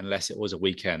play it unless it was a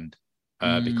weekend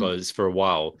because for a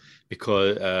while,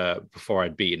 before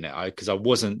I'd beaten it, because I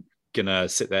wasn't gonna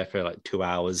sit there for like 2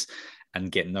 hours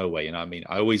and get nowhere. You know what I mean?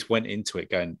 I always went into it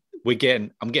going,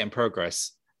 I'm getting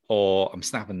progress, or I'm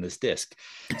snapping this disc.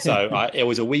 So it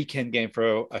was a weekend game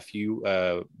for a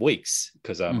few weeks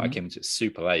because I came into it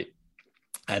super late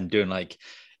and doing like.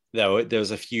 There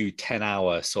was a few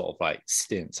 10-hour sort of like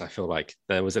stints. I feel like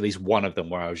there was at least one of them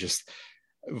where I was just,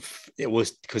 it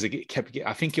was because it kept,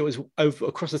 I think it was over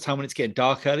across the time when it's getting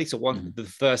dark early. So the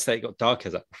first day it got dark, I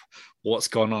was like, what's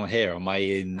going on here? Have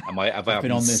I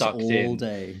been on this sucked all in?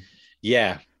 Day?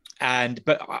 Yeah.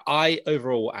 But I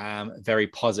overall am very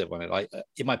positive on it. Like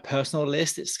in my personal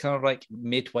list, it's kind of like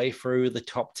midway through the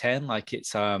top 10. Like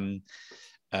it's,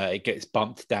 it gets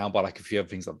bumped down by like a few other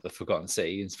things like the Forgotten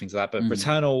City and things like that. But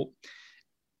Returnal,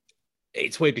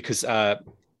 it's weird because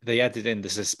they added in the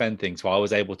suspend thing. So I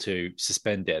was able to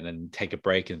suspend it and then take a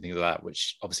break and things like that,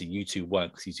 which obviously you two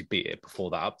weren't because you two beat it before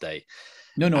that update.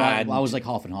 No, I was like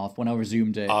half and half. When I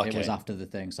resumed it, It was after the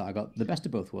thing. So I got the best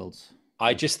of both worlds.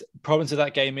 Problems with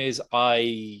that game is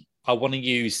I want to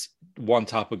use one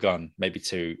type of gun, maybe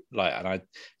two, and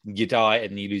you die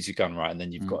and you lose your gun, right? And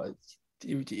then you've got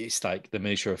it's like the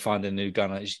miniature of finding a new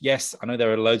gun. Yes, I know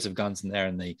there are loads of guns in there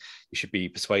and you should be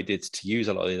persuaded to use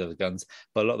a lot of these other guns,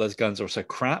 but a lot of those guns are also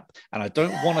crap, and I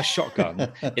don't want a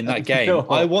shotgun in that game. No.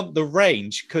 I want the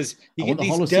range because you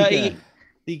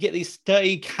get these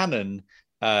dirty cannon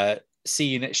see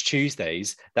you next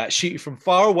Tuesdays that shoot you from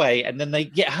far away, and then they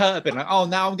get hurt a bit. Like, oh,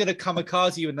 now I'm going to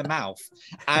kamikaze you in the mouth,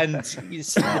 and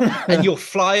you'll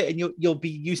fly, and you'll be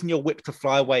using your whip to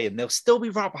fly away, and they'll still be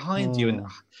right behind you. And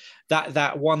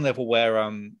that one level where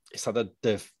it's like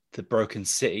the broken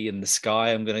city in the sky.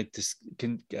 I'm going to just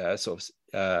sort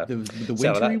of the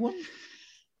wintry one.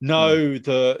 No,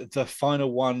 the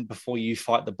final one before you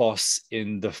fight the boss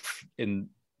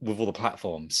with all the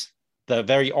platforms. The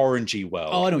very orangey world.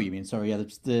 Oh, I know what you mean. Sorry,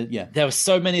 yeah, There were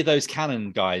so many of those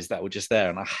cannon guys that were just there,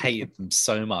 and I hated them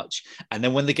so much. And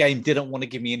then when the game didn't want to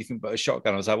give me anything but a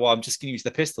shotgun, I was like, "Well, I'm just going to use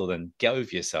the pistol. Then get over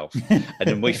yourself." And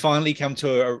then we finally come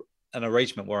to an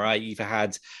arrangement where I either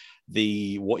had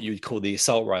what you would call the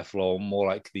assault rifle, or more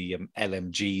like the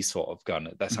LMG sort of gun.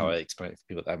 That's how I explain it for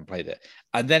people that haven't played it.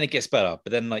 And then it gets better,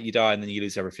 but then like you die, and then you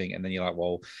lose everything, and then you're like,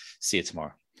 "Well, see you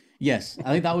tomorrow." Yes,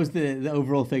 I think that was the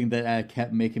overall thing that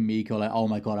kept making me go like, oh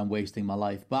my God, I'm wasting my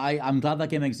life. But I'm glad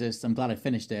that game exists. I'm glad I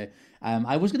finished it. I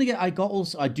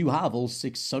do have all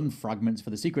 6 sun fragments for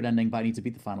the secret ending, but I need to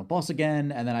beat the final boss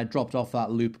again. And then I dropped off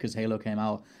that loop because Halo came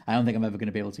out. I don't think I'm ever going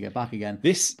to be able to get back again.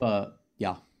 But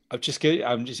yeah. I'm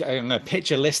going to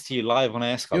pitch a list to you live on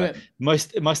air, Scott.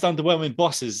 Most underwhelming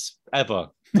bosses ever.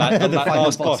 That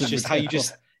last boss, just how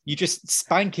you just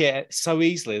spank it so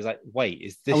easily. It's like,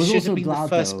 wait, this should have been the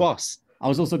first boss. I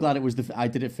was also glad I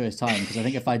did it first time, because I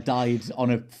think if I died on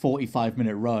a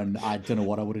 45-minute run, I don't know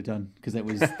what I would have done, because that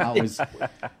was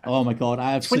oh my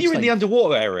God. When you're in the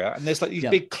underwater area and there's like these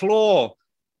big claw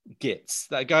gits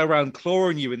that go around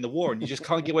clawing you in the water, and you just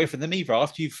can't get away from them either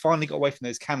after you've finally got away from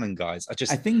those cannon guys.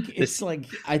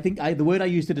 The word I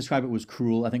used to describe it was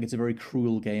cruel. I think it's a very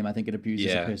cruel game. I think it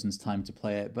abuses a person's time to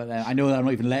play it. But I know that I'm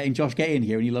not even letting Josh get in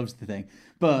here, and he loves the thing.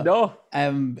 But no,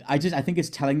 I think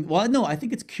it's telling. Well, no, I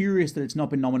think it's curious that it's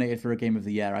not been nominated for a Game of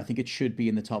the Year. I think it should be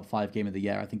in the top 5 Game of the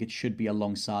Year. I think it should be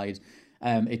alongside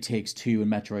It Takes Two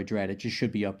and Metroid Dread. It just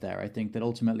should be up there. I think that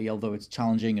ultimately, although it's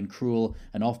challenging and cruel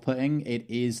and off-putting, it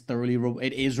is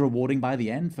rewarding by the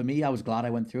end. For me, I was glad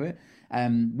I went through it.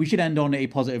 We should end on a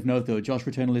positive note, though. Josh,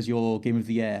 Returnal is your Game of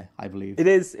the Year, I believe. It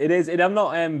is. And I'm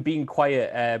not being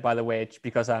quiet, by the way,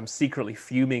 because I'm secretly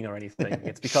fuming or anything.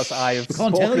 It's because I've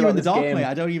can't tell you're in the dark, mate.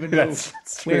 I don't even know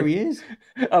where he is.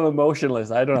 I'm emotionless.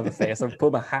 I don't have a face. I've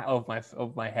pulled my hat off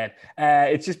my head.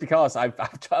 It's just because I've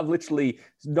literally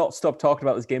not stopped talking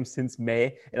about this game since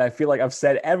May, and I feel like I've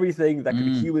said everything that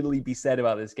could humanly be said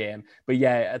about this game. But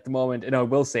yeah, at the moment, and I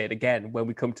will say it again when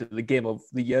we come to the Game of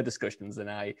the Year discussions,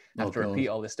 and I have to repeat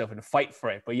all this stuff and fight for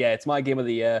it. But yeah, it's my Game of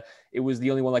the Year. It was the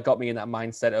only one that got me in that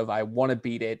mindset of I want to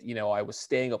beat it. You know, I was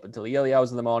staying up until the early hours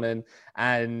of the morning,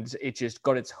 and it just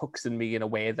got its hooks in me in a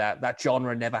way that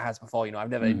genre never has before. You know,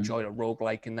 I've never enjoyed a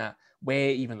roguelike in that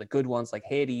way, even the good ones like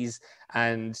Hades.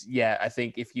 And yeah, I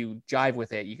think if you jive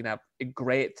with it, you can have a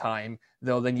great time,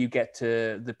 though then you get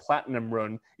to the platinum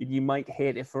run and you might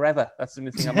hate it forever. That's the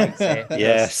only thing I might say.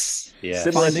 Yes.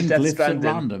 Similar to Death Stranding.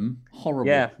 At random, horrible.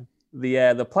 Yeah.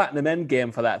 The platinum end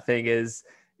game for that thing is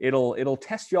it'll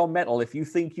test your mettle. If you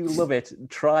think you love it,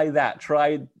 try that.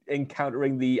 Try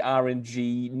encountering the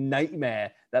RNG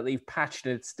nightmare that they've patched,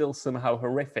 and it's still somehow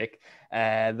horrific.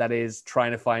 That is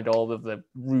trying to find all of the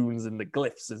runes and the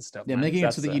glyphs and stuff. Yeah, making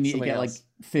it so that you need to get like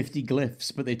 50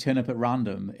 glyphs, but they turn up at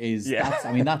random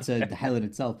that's a hell in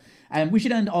itself. We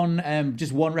should end on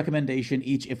just one recommendation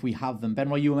each if we have them.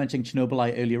 Benoit, you were mentioning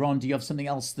Chernobylite earlier on. Do you have something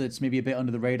else that's maybe a bit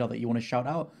under the radar that you want to shout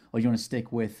out, or do you want to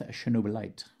stick with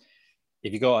Chernobylite?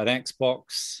 If you got an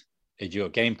Xbox, if you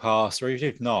got Game Pass, or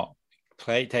if not,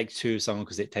 play It Takes Two someone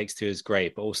because It Takes Two is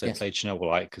great, but also play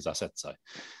Chernobylite because I said so.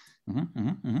 Are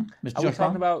we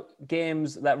talking about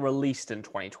games that released in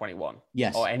 2021?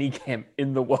 Yes. Or any game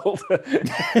in the world? No,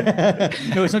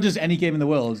 it's not just any game in the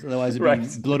world. Otherwise,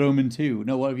 it'd be Blood Omen 2.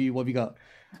 No, what have you got?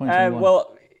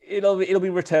 Well, it'll be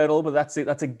Returnal, but that's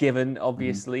a given,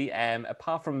 obviously.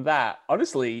 Apart from that,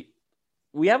 honestly,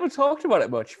 we haven't talked about it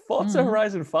much. Forza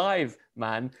Horizon 5,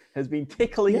 man, has been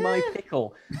tickling my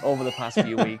pickle over the past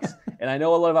few weeks. And I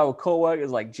know a lot of our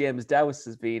co-workers, like James Dowse,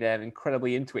 has been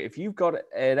incredibly into it. If you've got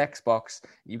an Xbox,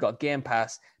 you've got Game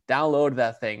Pass, download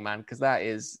that thing, man, because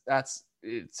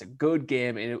it's a good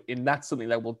game, and that's something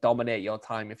that will dominate your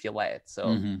time if you let it.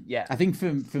 So, yeah. I think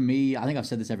for me, I think I've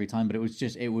said this every time, but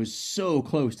it was so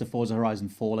close to Forza Horizon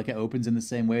 4. Like, it opens in the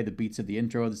same way, the beats of the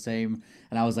intro are the same,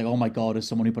 and I was like, oh my God, as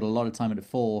someone who put a lot of time into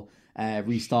 4,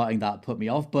 restarting that put me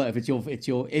off. But if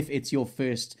it's your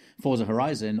first Forza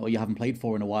Horizon, or you haven't played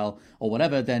 4 in a while or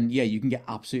whatever, then yeah, you can get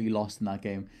absolutely lost in that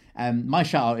game. My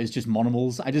shout out is just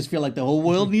Monomals. I just feel like the whole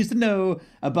world needs to know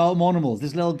about Monomals.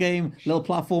 This little game, little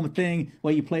platformer thing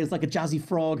where you play as like a jazzy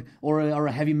frog or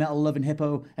a heavy metal loving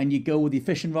hippo, and you go with your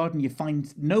fishing rod and you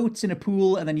find notes in a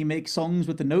pool, and then you make songs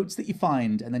with the notes that you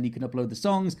find, and then you can upload the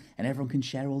songs and everyone can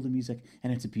share all the music,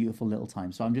 and it's a beautiful little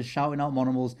time. So I'm just shouting out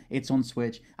Monomals. It's on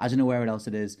Switch. I don't know where else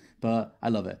it is, but I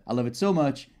love it. I love it so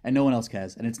much, and no one else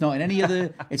cares. And it's not in any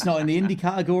other, it's not in the indie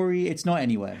category, it's not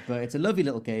anywhere, but it's a lovely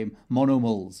little game,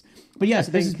 Monomals. But yes,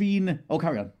 this has been... Oh,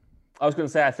 carry on. I was going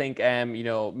to say, I think,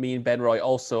 me and Ben Roy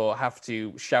also have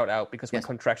to shout out, because we're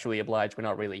contractually obliged, we're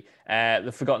not really,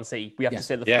 the Forgotten City. We have to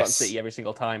say the Forgotten City every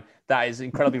single time. That is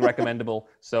incredibly recommendable.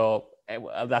 So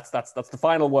that's the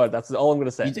final word. That's all I'm going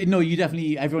to say. You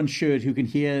definitely, everyone should, who can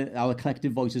hear our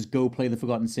collective voices go play the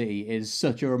Forgotten City, is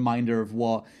such a reminder of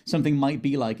what something might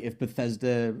be like if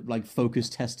Bethesda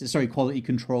quality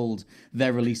controlled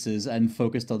their releases and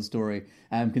focused on story,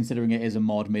 considering it is a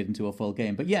mod made into a full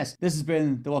game. But yes, this has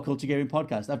been the What Culture Gaming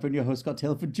Podcast. I've been your host, Scott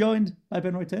Tailford, joined by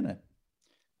Ben Roy Turner.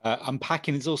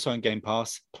 Unpacking is also on Game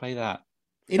Pass. Play that.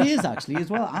 It is actually as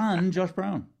well, and Josh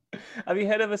Brown. Have you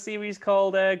heard of a series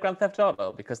called Grand Theft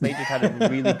Auto? Because they just had a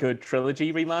really good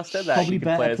trilogy remaster that probably you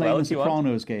can play as well the if you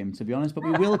Sopranos game, to be honest. But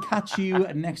we will catch you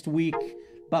next week.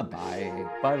 Bye-bye.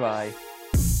 Bye-bye.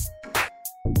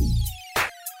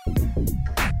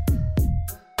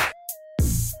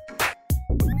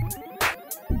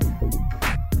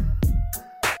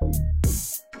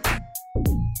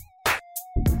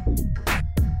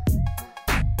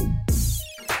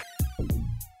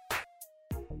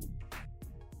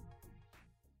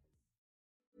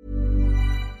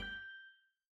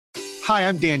 Hi,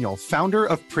 I'm Daniel, founder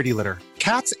of Pretty Litter.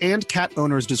 Cats and cat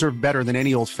owners deserve better than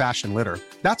any old-fashioned litter.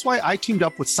 That's why I teamed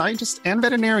up with scientists and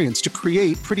veterinarians to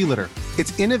create Pretty Litter.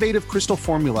 Its innovative crystal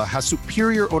formula has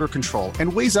superior odor control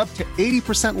and weighs up to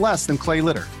 80% less than clay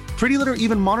litter. Pretty Litter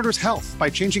even monitors health by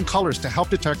changing colors to help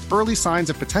detect early signs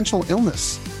of potential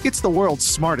illness. It's the world's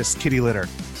smartest kitty litter.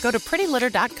 Go to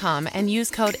prettylitter.com and use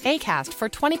code ACAST for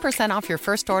 20% off your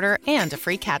first order and a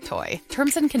free cat toy.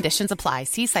 Terms and conditions apply.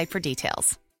 See site for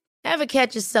details. Ever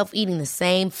catch yourself eating the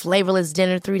same flavorless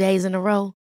dinner 3 days in a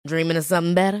row? Dreaming of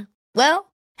something better?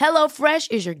 Well,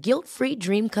 HelloFresh is your guilt-free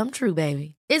dream come true,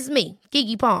 baby. It's me,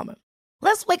 Keke Palmer.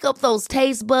 Let's wake up those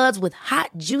taste buds with hot,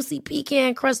 juicy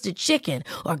pecan-crusted chicken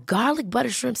or garlic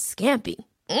butter shrimp scampi.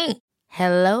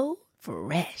 Hello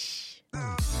Fresh.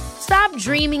 Stop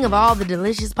dreaming of all the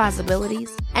delicious possibilities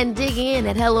and dig in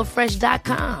at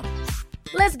HelloFresh.com.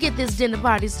 Let's get this dinner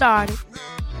party started.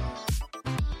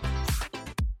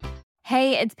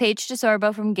 Hey, it's Paige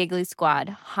DeSorbo from Giggly Squad.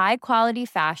 High quality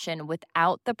fashion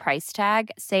without the price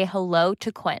tag. Say hello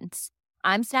to Quince.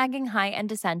 I'm snagging high-end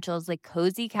essentials like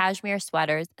cozy cashmere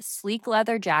sweaters, sleek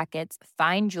leather jackets,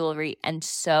 fine jewelry, and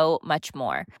so much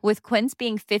more. With Quince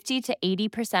being 50 to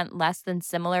 80% less than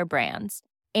similar brands.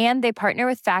 And they partner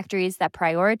with factories that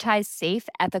prioritize safe,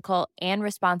 ethical, and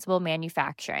responsible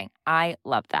manufacturing. I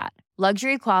love that.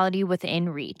 Luxury quality within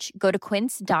reach. Go to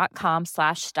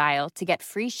quince.com/style to get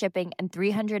free shipping and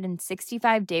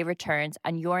 365-day returns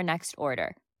on your next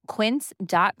order.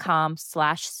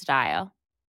 Quince.com/style.